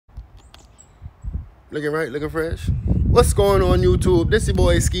Looking right, looking fresh. What's going on, YouTube? This your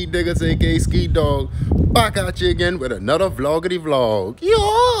boy Ski Diggers, aka Ski Dog, back at you again with another vloggity vlog. Yeah!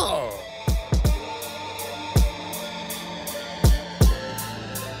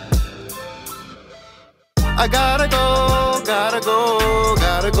 I gotta go, gotta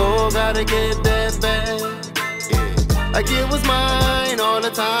get that bag. Yeah, like it was mine all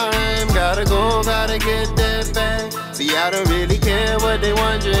the time. Gotta go, gotta get that bag. See, I don't really care what they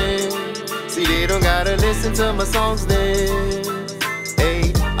wondering. See, they don't gotta listen to my songs then.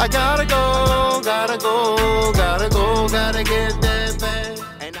 Hey, I gotta go, gotta get that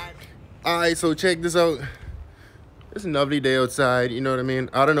bag. Alright, so check this out. It's a lovely day outside, you know what I mean?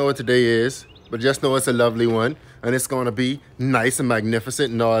 I don't know what today is, but just know it's a lovely one. And it's gonna be nice and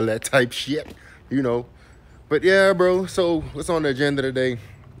magnificent and all that type shit, you know. But yeah, bro, so what's on the agenda today?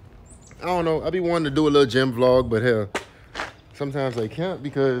 I don't know. I be wanting to do a little gym vlog, but hell, sometimes I can't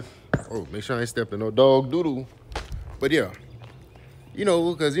because, oh, make sure I ain't stepping no dog doodle. But yeah, you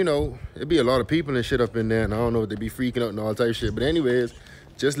know, because, you know, it be a lot of people and shit up in there, and I don't know if they be freaking out and all type of shit. But anyways,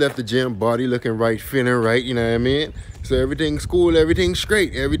 just left the gym, body looking right, feeling right, you know what I mean? So everything's cool, everything's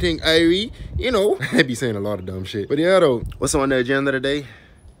straight, everything airy, you know. I be saying a lot of dumb shit. But yeah, though, what's on the agenda today?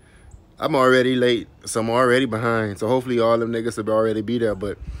 I'm already late, so I'm already behind. So hopefully all them niggas will already be there.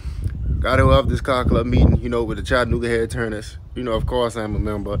 But gotta have this car club meeting, you know, with the Chattanooga head turners. You know, of course I'm a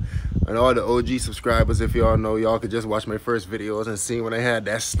member. And all the OG subscribers, if y'all know, y'all could just watch my first videos and see when I had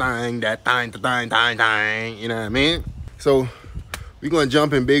that sting, that thing, you know what I mean? So we gonna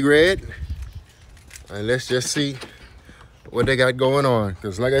jump in Big Red and let's just see what they got going on.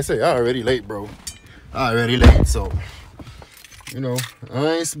 Cause like I say, I already late, bro. I already late, so you know, I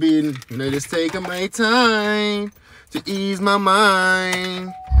ain't speeding. You know, just taking my time to ease my mind. You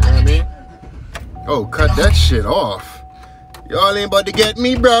know what I mean? Oh, cut that shit off. Y'all ain't about to get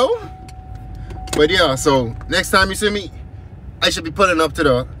me, bro. But yeah, so next time you see me, I should be pulling up to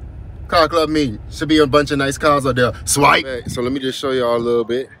the car club meeting. Should be a bunch of nice cars out there. Swipe. Right, so let me just show y'all a little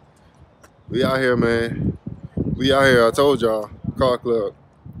bit. We out here, man. We out here. I told y'all, car club.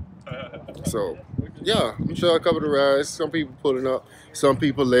 So yeah, I'm sure a couple of the rides. Some people pulling up. Some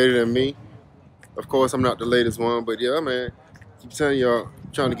people later than me. Of course, I'm not the latest one, but yeah, man. Keep telling y'all,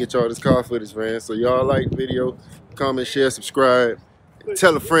 trying to get y'all this car footage, man. So y'all like the video, comment, share, subscribe,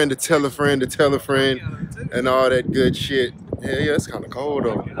 tell a friend to tell a friend to tell a friend, and all that good shit. Yeah, it's kind of cold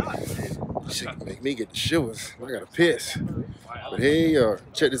though. Shit can make me get the shivers. I gotta piss. But hey,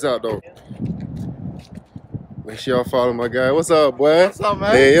 check this out though. Make sure y'all follow my guy. What's up, boy? What's up,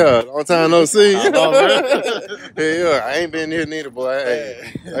 man? Hey, long time no see. I know, man. Hey, I ain't been here neither, boy.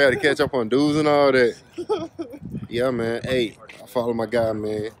 Hey, I gotta catch up on dudes and all that. Yeah, man. Hey, I follow my guy,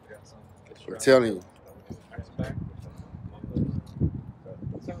 man. I'm telling you.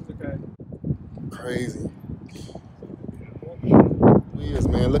 Crazy. Wheels,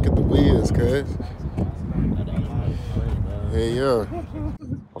 man. Look at the wheels, cuz. Hey, yeah.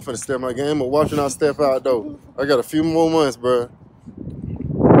 I'm finna step my game up. Watching I step out, though. I got a few more months, bro.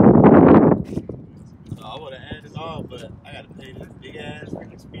 I would have added all, but I got to pay this big ass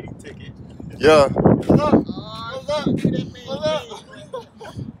freaking speeding ticket. Yeah. What's up? What's up? What's up?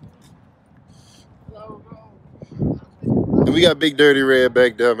 And we got Big Dirty Red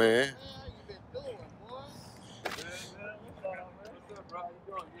back there, man.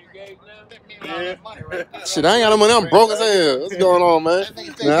 Yeah. Shit, I ain't got no money. I'm broke as hell. What's going on, man?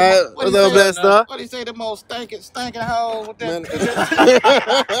 Nah, what's up, blessed stuff? What do you say, the most stinking hole with that?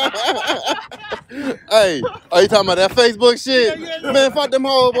 Hey, are you talking about that Facebook shit? Yeah. Man, fuck them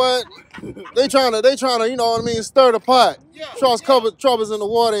hoes, boy. They tryna, you know what I mean, stir the pot. Yeah. Troubles in the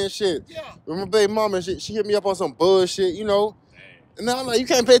water and shit. Yeah. With my baby mama, she hit me up on some bullshit, you know. And now I'm like, you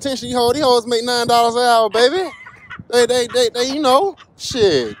can't pay attention, you hoes. These hoes make $9 an hour, baby. They, you know,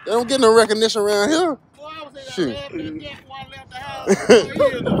 shit. They don't get no recognition around here. Shoot.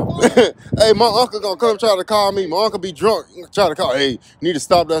 Hey, my uncle gonna come try to call me. My uncle be drunk, try to call. Hey, you need to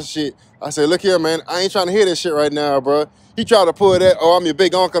stop that shit. I said, look here, man. I ain't trying to hear this shit right now, bro. He tried to pull that. Oh, I'm your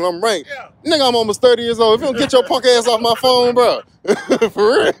big uncle. I'm ranked. Yeah. Nigga, I'm almost 30 years old. If you don't get your punk ass off my phone, bro.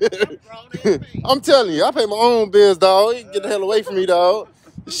 For real. I'm telling you, I pay my own bills, dog. You get the hell away from me, dog.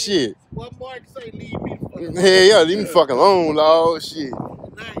 Shit. What Mark say? Leave me. Hey, yeah, leave me fucking alone, dog. Shit.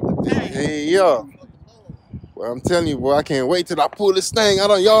 Hey, yeah. Well, I'm telling you, boy, I can't wait till I pull this thing out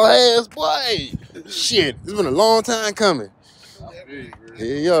on y'all ass, boy. Shit, it's been a long time coming.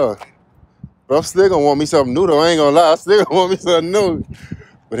 Hey, yeah. But I'm still gonna want me something new, though. I ain't gonna lie. I still gonna want me something new.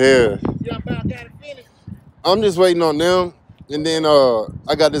 But yeah. I'm just waiting on them. And then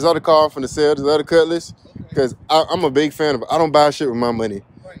I got this other car from the sale, this other Cutlass. Because I'm a big fan of it. I don't buy shit with my money.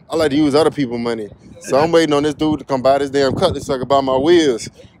 I like to use other people's money. So I'm waiting on this dude to come buy this damn cutlass so I can buy my wheels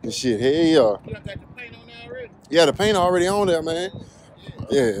and shit. Hey, yeah. Yeah, the paint already on there, man.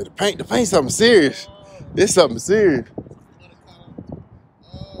 Yeah, the paint something serious. It's something serious.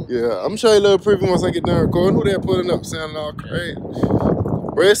 Yeah, I'm gonna show you a little preview once I get done recording. Who they putting up sounding all crazy.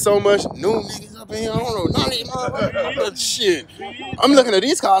 There's so much new niggas up in here. I don't know none of these motherfuckers. Shit. I'm looking at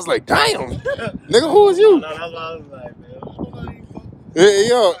these cars like, damn. Nigga, who is you? No, that's what I was like, man. Hey,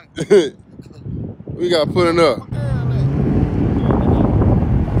 yo. We got putting up.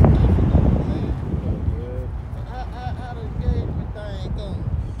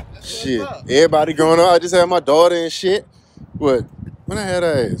 Shit. Everybody growing up. I just had my daughter and shit. What? When I had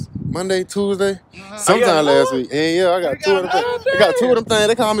her ass? Monday, Tuesday? Sometime last week. Yeah, I got two of them things. I got two of them things.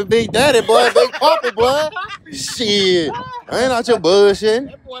 They call me Big Daddy, boy. Big Papa, boy. Shit. I ain't out your bullshitting.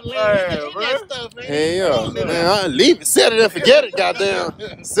 Hey, yeah. Man, I leave it. Set it and forget it,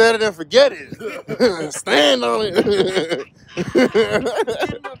 goddamn. Set it and forget it. Stand on it.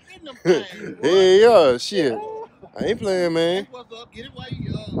 Hey, yeah. Shit. I ain't playing, man.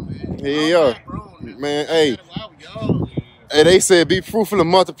 Hey, yeah. Man, hey. Hey, they said be fruitful and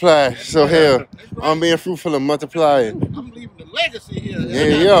multiply. So hell, I'm being fruitful and multiplying. I'm leaving the legacy here. Yeah,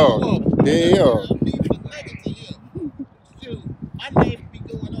 yo. Yeah, yo. I'm leaving the legacy here. Shoot, my name be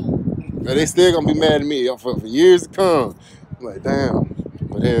going on. They still gonna be mad at me for years to come. I'm like, damn.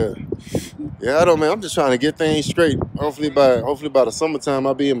 But hell, yeah, I don't, man. I'm just trying to get things straight. Hopefully by the summertime,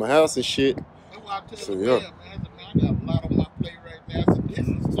 I'll be in my house and shit. That's why I tell So you, yeah. man, I got a lot on my plate right now. So this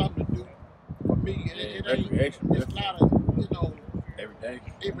is something to do for me. It ain't, it's not a, you know,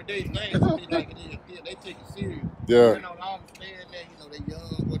 everyday things to me like it is. Yeah, they take it serious. Yeah. You know, I understand that, you know, they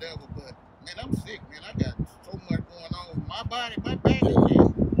young, whatever, but man, I'm sick, man. I got so much going on with my body, my back and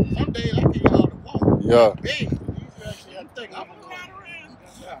shit. Some days I can't hardly walk. Yeah. Big.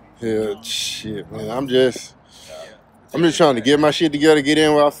 Yeah, shit, man. I'm just trying to get my shit together, get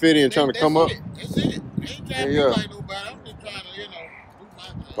in where I fit in, trying to come up. That's it. I ain't trying to be like nobody. I'm just trying to, you know, do my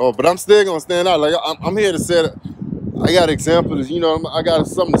thing. Oh, but I'm still gonna stand out. Like I'm here to set it. I got examples, you know. I got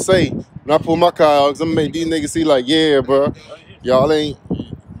something to say when I pull my car out. Cause I'm gonna make these niggas see like, yeah, bro, y'all ain't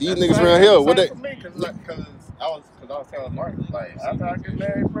these niggas around here. What they? Cause I was telling Mark, like, after I get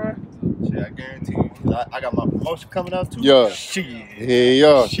married, bro, shit, I guarantee you, I got my promotion coming up too. Yeah. Shit.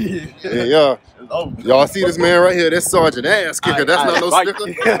 Yeah. Shit. Yeah. Y'all see this man right here? That's Sergeant Ass Kicker. That's not no sticker.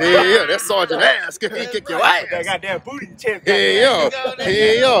 Yeah. That's Sergeant Ass Kicker. He kick your ass. That goddamn booty chest. Yeah.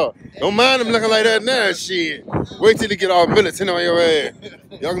 Don't mind him looking like that now, shit. Wait till he get all militant on your ass.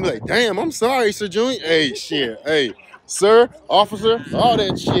 Y'all gonna be like, damn, I'm sorry, Sir Junior. Hey, shit. Hey, sir, officer, all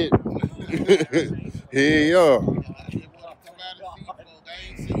that shit. Yeah.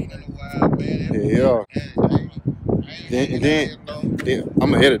 Yeah. Then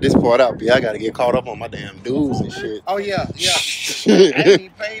I'm gonna edit this part out, but I gotta get caught up on my damn dues and shit. Oh, yeah. I ain't even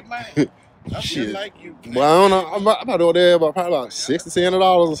paid mine. I feel like you. Well, I don't know. I'm about to order about probably about $60 to $700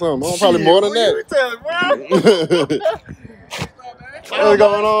 or something. Probably more than that. What's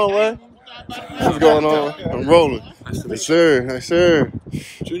going on, man? What's going on? I'm rolling. Yes, sir. Yes, sir.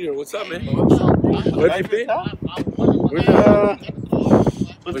 Junior, what's up, man? Where you been?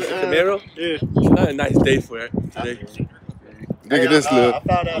 With the Camaro? Yeah. It's not a nice day for it today. Look at this little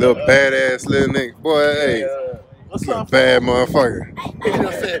badass little nigga. Boy, hey. What's You a up? bad motherfucker. He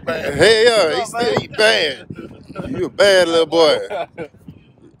just said, man. Hey, yeah, he bad. You a bad little boy.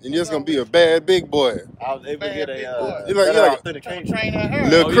 And you're just gonna be a bad big boy. I was able to get a You like authentication.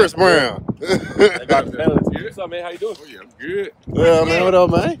 little Chris Brown. I got the penalty. What's up, man? How you doing? Oh, yeah, I'm good. Yeah, man, what up,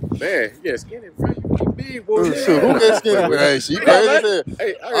 man? Man, you get skinny, bro. You big, boy. Shoot, who gets skinny? Hey, she crazy as hell.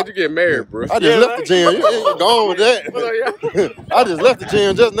 Hey, I heard you get married, bro. I just left the gym. You ain't gone with that. I just left the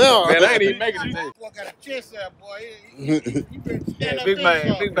gym just now. Man, I ain't even making it today. Boy got a chest out, boy. You better stand up Big there,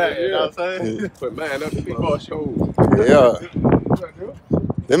 man, big man. You know what I'm saying? Put mine up, big boy show. Yeah.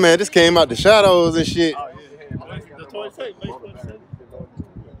 That man just came out the shadows and shit.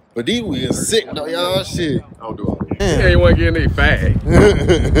 But these wheels sick though, y'all. Shit. I don't do all that. Yeah, you want to get in their bag. What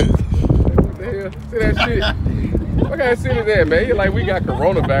the hell? See that shit? What kind of shit is that, man? You like we got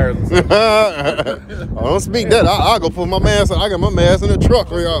coronavirus or something. I don't speak that. I'll go put my mask on. I got my mask in the truck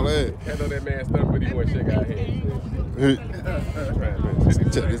for y'all. Hey. I know that man stuff, but he want to check out here.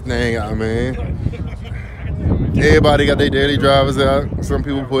 Check this thing out, man. Everybody got their daily drivers out. Some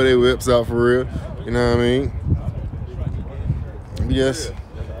people put their whips out for real. You know what I mean? Yes.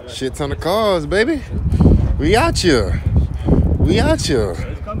 Shit ton of cars, baby. We out here. We out here.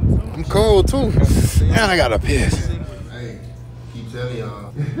 I'm cold too. And I got a piss. Hey, keep telling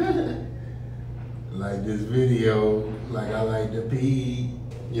y'all. Like this video, like I like the pee.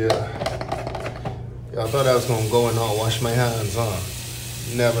 Yeah. Yeah, I thought I was gonna go and not wash my hands, huh?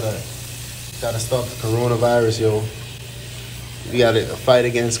 Never that. Gotta stop the coronavirus, yo. You gotta fight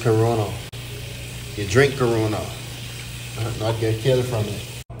against corona. You drink corona, not get killed from it.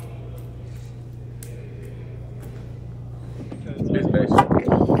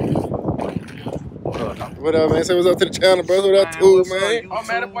 What up, man? Say what's up to the channel, bro. What up, too, man? Oh,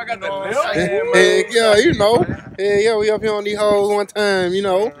 man, if I got that Heck yeah, you know. Heck yeah, we up here on these hoes one time, you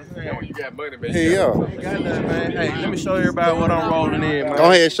know. When you got money, man. Hey, yeah. Hey, let me show everybody what I'm rolling in, man.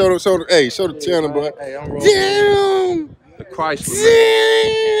 Go ahead, show the channel, bro. Hey, I'm rolling Damn! the Chrysler.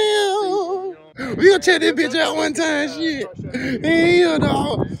 Damn! We gonna check that bitch out one time, shit. Hell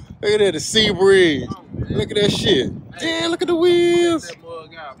no. Look at that, the sea breeze. Look at that shit. Damn, look at the wheels. That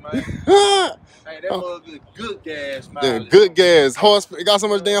mug out, man. Hey, that mug good gas, man. Yeah, good gas. It got so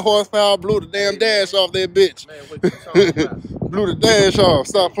much damn horsepower, blew the damn dash off that bitch. Man, what you talking about? Blew the dash off.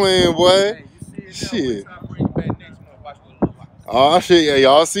 Stop playing, boy. Hey, you see it now, Shit. bring it back next month, watch what it look like. Oh shit, yeah,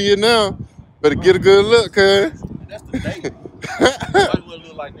 y'all see it now. Better get a good look, cuz. That's the day. Watch what it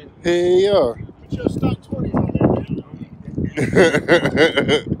look like then. Hey, yeah. Put your stock 20 on there,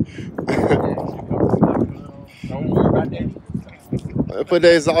 Don't worry about that. I put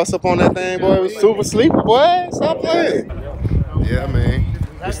that exhaust up on that thing, boy. It was super sleeper, boy. Stop playing. Yeah, man.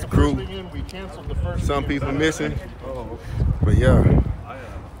 It's the crew. We canceled the first. Some people missing. But yeah.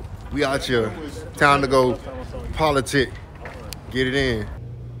 We out here. Time to go politic. Get it in.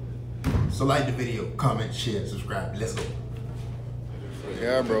 So like the video, comment, share, subscribe. Let's go.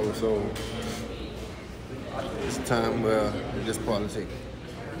 Yeah, bro. So it's time where we just politic.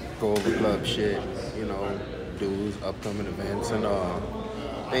 Go over club shit, you know, dudes, upcoming events, and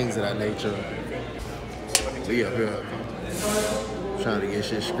things of that nature. We up here trying to get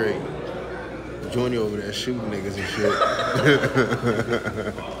shit straight. Junior over there shooting niggas and shit.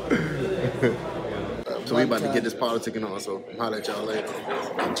 So we about to get this politicking on, so I'll holler at y'all later.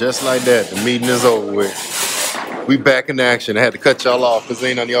 Just like that, the meeting is over with. We back in action. I had to cut y'all off because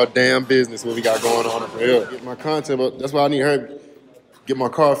ain't none of y'all damn business what we got going on over here. Get my content, but that's why I need her. Get my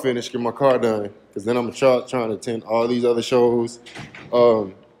car finished, get my car done, because then I'm trying to attend all these other shows.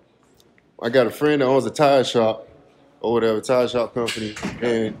 I got a friend that owns a tire shop, or whatever, tire shop company,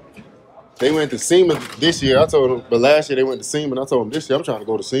 and they went to SEMA this year. I told them, but last year they went to SEMA, and I told them this year I'm trying to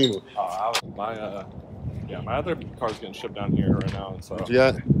go to SEMA. My other car's getting shipped down here right now. So What you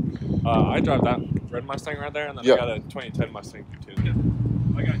got? I drive that red Mustang right there, and then I got a 2010 Mustang too.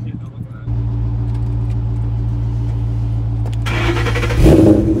 I got hit. Look at that.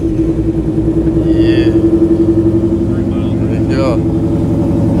 Yeah. Yeah.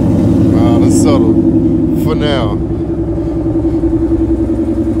 Mild and subtle for now.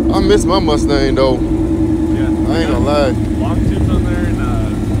 I miss my Mustang though. Yeah. I ain't gonna lie. Long tubes on there and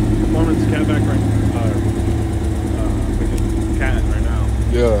performance catback right cat right now.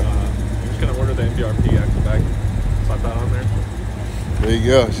 Yeah. I'm just gonna order the MBRP actually back. Slap that on there. There you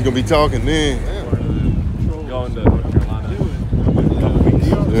go. She gonna be talking then. Going to North Carolina.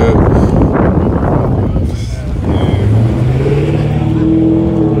 Yeah.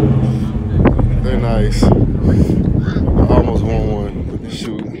 They're nice. I almost want one, but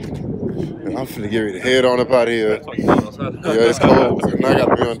shoot. I'm finna get ready to head on up out of here. Yeah, it's cold. And I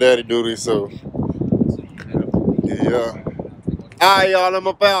gotta be on daddy duty, so. Yeah. Alright, y'all, I'm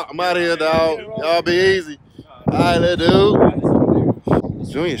about. I'm out of here, dog. Y'all be easy. Alright, let's do.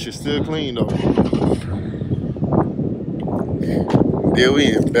 Junior shit still clean, though. There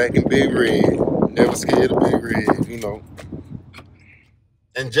we in, back in Big Red. Never scared of Big Red, you know.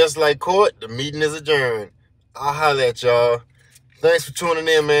 And just like court, the meeting is adjourned. I'll holler at y'all. Thanks for tuning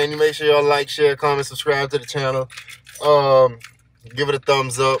in, man. You make sure y'all like, share, comment, subscribe to the channel. Give it a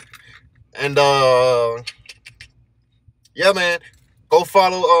thumbs up. And yeah, man. Go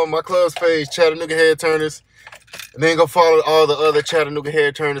follow my club's page, Chattanooga Head Turners. And then go follow all the other Chattanooga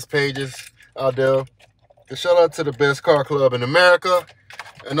Head Turners pages out there. And shout out to the best car club in America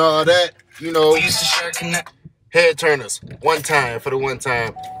and all that, you know. We used to share Head Turners. One time for the one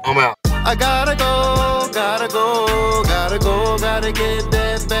time. I'm out. I gotta go, gotta get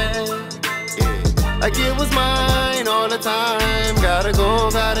that bag. Yeah, like it was mine all the time. Gotta go,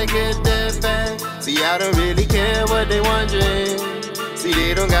 gotta get that bag. See, I don't really care what they wondering. See,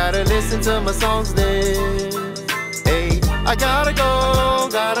 they don't gotta listen to my songs then. Hey, I gotta go,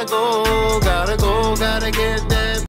 gotta get that